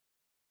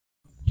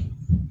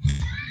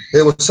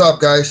Hey, what's up,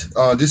 guys?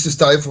 This is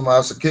Ty from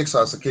House of Kicks,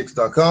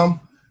 houseofkicks.com.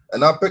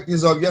 And I picked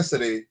these up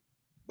yesterday,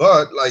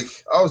 but like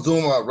I was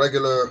doing my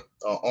regular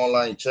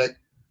online check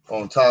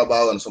on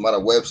Taobao and some other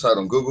website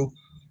on Google,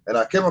 and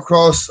I came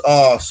across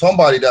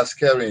somebody that's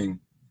carrying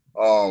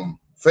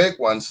fake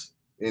ones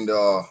in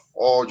the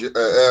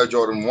Air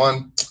Jordan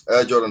 1,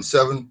 Air Jordan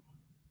 7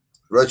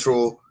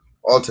 retro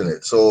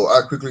alternate. So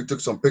I quickly took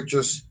some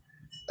pictures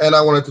and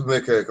I wanted to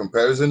make a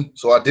comparison.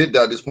 So I did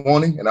that this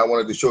morning, and I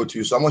wanted to show it to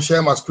you. So I'm gonna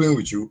share my screen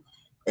with you,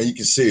 and you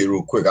can see it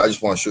real quick. I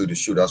just want to show you the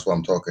shoe. That's why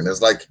I'm talking.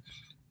 There's like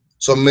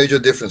some major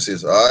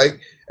differences, all right?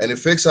 And the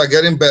fakes are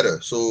getting better.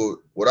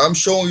 So what I'm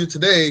showing you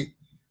today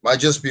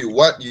might just be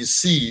what you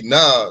see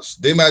now.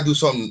 They might do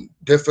something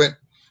different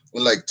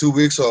in like 2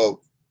 weeks or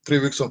 3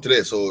 weeks from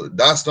today. So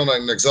that's not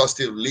an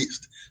exhaustive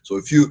list. So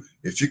if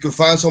you can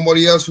find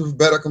somebody else with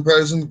better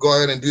comparison, go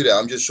ahead and do that.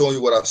 I'm just showing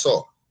you what I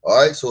saw. All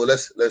right. So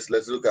let's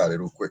look at it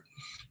real quick.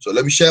 So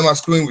let me share my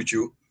screen with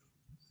you,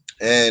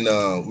 and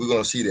we're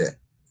gonna see that.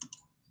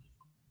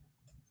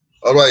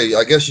 All right,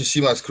 I guess you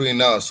see my screen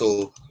now.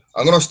 So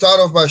I'm gonna start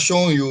off by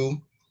showing you.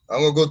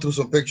 I'm gonna go through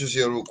some pictures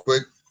here real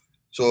quick.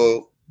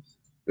 So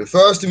the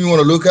first thing you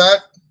want to look at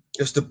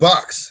is the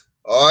box.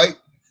 All right.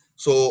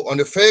 So on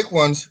the fake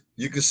ones,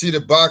 you can see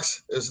the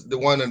box is the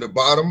one in the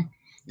bottom.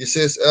 It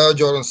says Air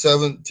Jordan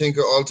 7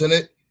 Tinker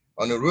Alternate.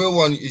 On the real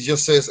one, it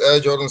just says Air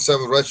Jordan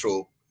 7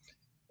 Retro,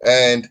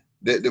 and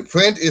the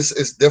print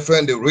is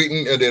different. The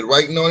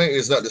writing on it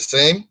is not the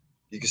same.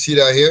 You can see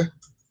that here.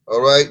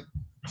 All right.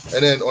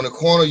 And then on the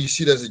corner, you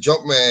see there's a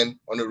Jumpman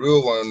on the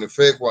real one. On the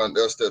fake one,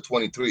 there's the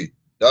 23.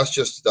 That's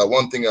just that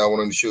one thing I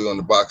wanted to show you on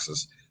the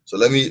boxes. So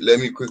let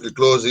me quickly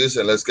close this,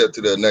 and let's get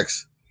to the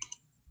next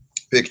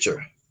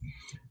picture.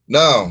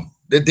 Now,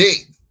 the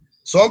date.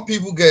 Some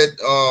people get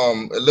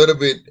a little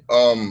bit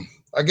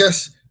I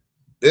guess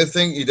they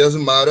think it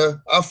doesn't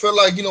matter. I feel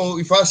like,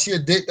 if I see a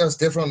date that's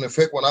different on the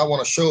fake one, I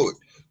want to show it.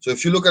 So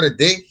if you look at the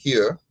date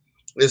here,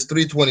 it's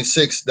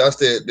 3/26. That's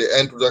the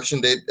end production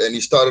date, and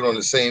he started on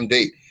the same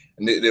date.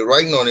 And the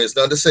writing on it is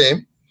not the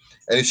same.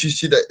 And if you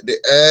see the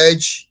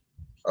edge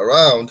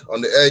around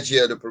on the edge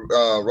here,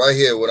 right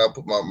here, when I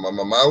put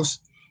my mouse,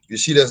 you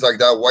see there's like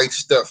that white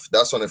stuff.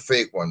 That's on the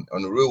fake one.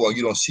 On the real one,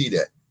 you don't see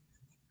that.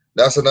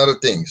 That's another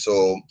thing.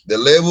 So the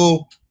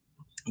label,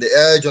 the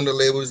edge on the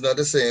label is not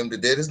the same. The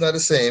date is not the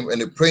same,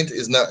 and the print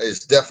is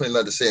definitely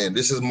not the same.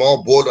 This is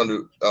more bold on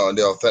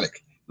the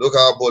authentic. Look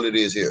how bold it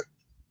is here.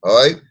 All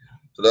right.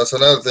 So that's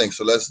another thing.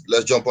 So let's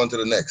jump on to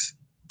the next.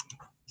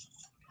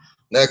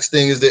 Next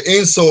thing is the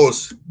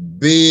insoles.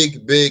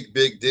 Big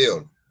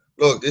deal.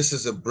 Look, this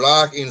is a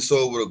black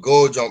insole with a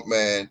gold jump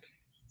man.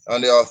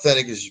 And the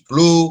authentic is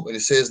blue, and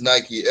it says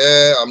Nike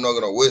Air. I'm not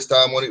gonna waste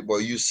time on it, but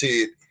you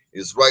see it.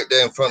 It's right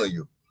there in front of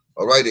you.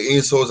 All right. The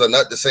insoles are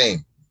not the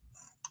same.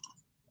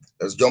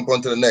 Let's jump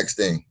on to the next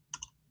thing.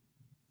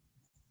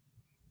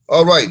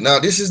 All right, now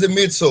this is the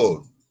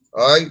midsole.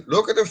 All right,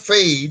 look at the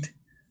fade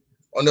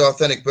on the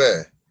authentic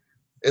pair.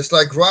 It's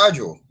like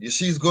gradual. You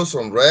see it goes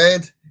from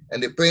red,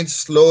 and the paint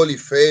slowly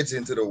fades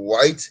into the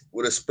white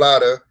with a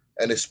splatter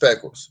and the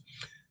speckles.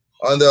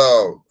 On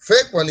the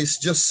fake one, it's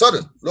just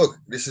sudden. Look,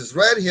 this is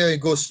red here, it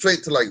goes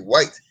straight to like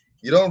white.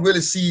 You don't really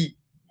see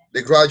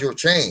the gradual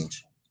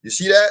change. You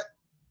see that?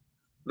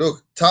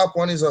 Look, top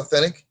one is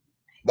authentic,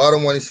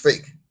 bottom one is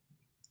fake.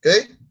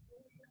 Okay,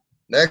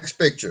 next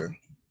picture.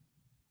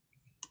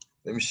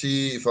 Let me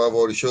see if I've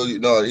already showed you.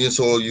 No,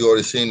 insole, you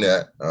already seen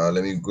that.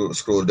 Let me go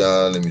scroll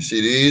down. Let me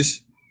see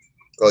these.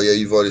 Oh, yeah,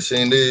 you've already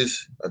seen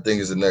these. I think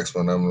it's the next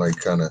one. I'm like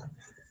kind of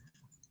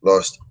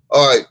lost.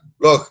 All right,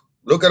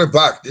 look at the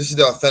back. This is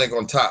the authentic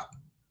on top.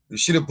 You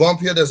see the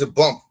bump here? There's a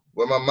bump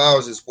where my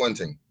mouse is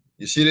pointing.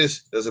 You see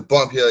this? There's a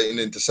bump here in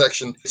the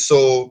intersection.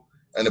 Sole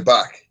and the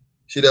back.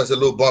 See, there's a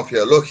little bump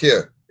here. Look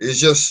here. It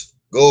just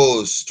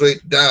goes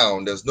straight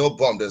down. There's no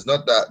bump. There's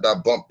not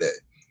that bump there.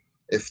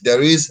 If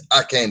there is,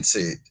 I can't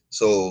see it.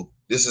 So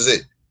this is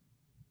it.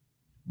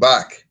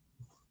 Back.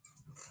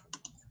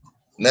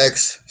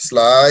 Next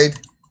slide.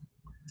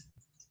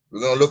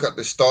 We're gonna look at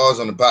the stars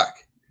on the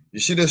back. You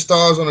see the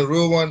stars on the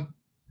real one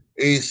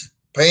is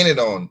painted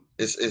on.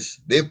 It's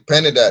they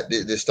painted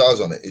the stars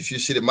on it. If you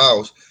see the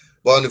mouse,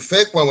 but on the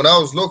fake one, when I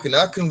was looking,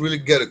 I couldn't really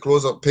get a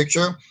close-up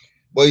picture.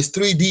 But it's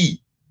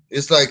 3D.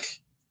 It's like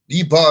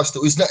debossed.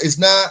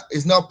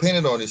 It's not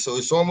painted on it. So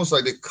it's almost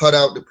like they cut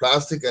out the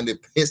plastic and they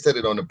pasted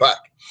it on the back.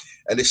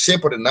 And the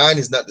shape of the 9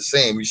 is not the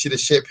same. You see the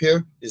shape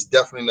here? It's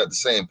definitely not the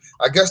same.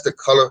 I guess the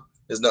color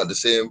is not the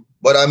same,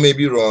 but I may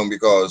be wrong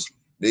because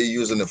they're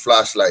using the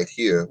flashlight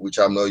here, which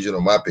I'm not using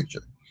on my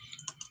picture.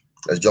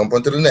 Let's jump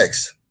on to the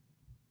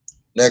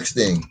next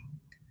thing.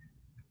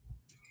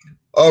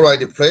 All right,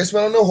 the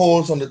placement on the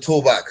holes on the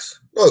toe backs.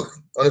 Look,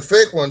 on the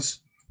fake ones,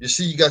 you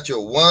see you got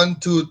your 1,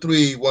 2,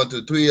 3, 1,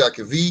 2, 3 like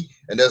a V,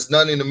 and there's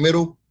none in the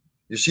middle.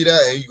 You see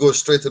that? And you go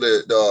straight to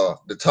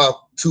the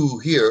top two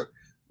here,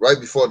 right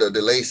before the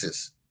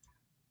laces.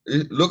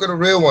 Look at the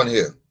real one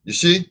here. You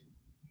see?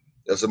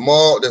 There's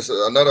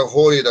another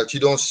hole here that you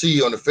don't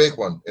see on the fake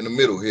one in the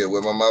middle here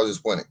where my mouse is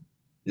pointing.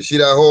 You see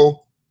that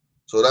hole?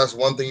 So that's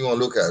one thing you want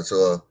to look at.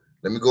 So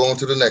Let me go on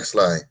to the next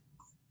slide.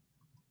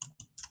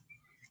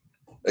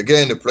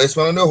 Again, the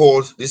placement on the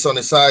holes, this on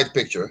the side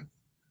picture.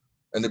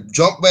 And the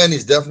jump band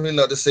is definitely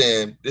not the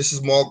same. This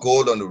is more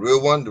gold on the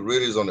real one. The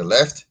real is on the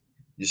left.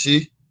 You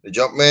see the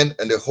jump man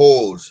and the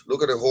holes.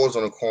 Look at the holes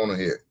on the corner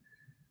here.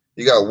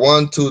 You got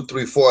 1, 2,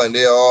 3, 4, and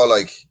they're all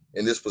like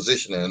in this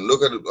position. And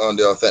look at it on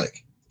the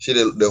authentic. See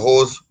the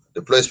holes,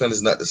 the placement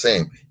is not the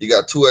same. You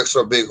got 2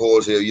 extra big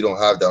holes here. You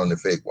don't have that on the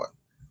fake one.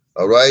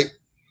 All right.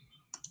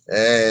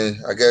 And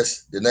I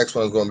guess the next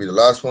one is going to be the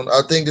last one.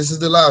 I think this is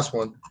the last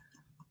one.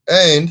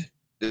 And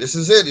this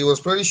is it. It was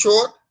pretty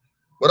short,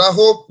 but I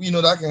hope,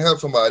 that can help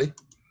somebody.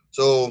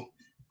 So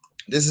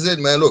this is it,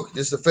 man. Look,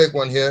 this is the fake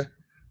one here.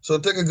 So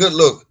take a good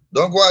look.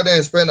 Don't go out there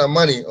and spend that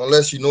money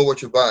unless you know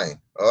what you're buying.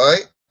 All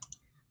right.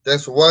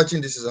 Thanks for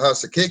watching. This is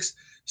House of Kicks.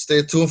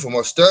 Stay tuned for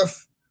more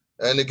stuff.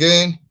 And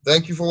again,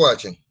 thank you for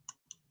watching.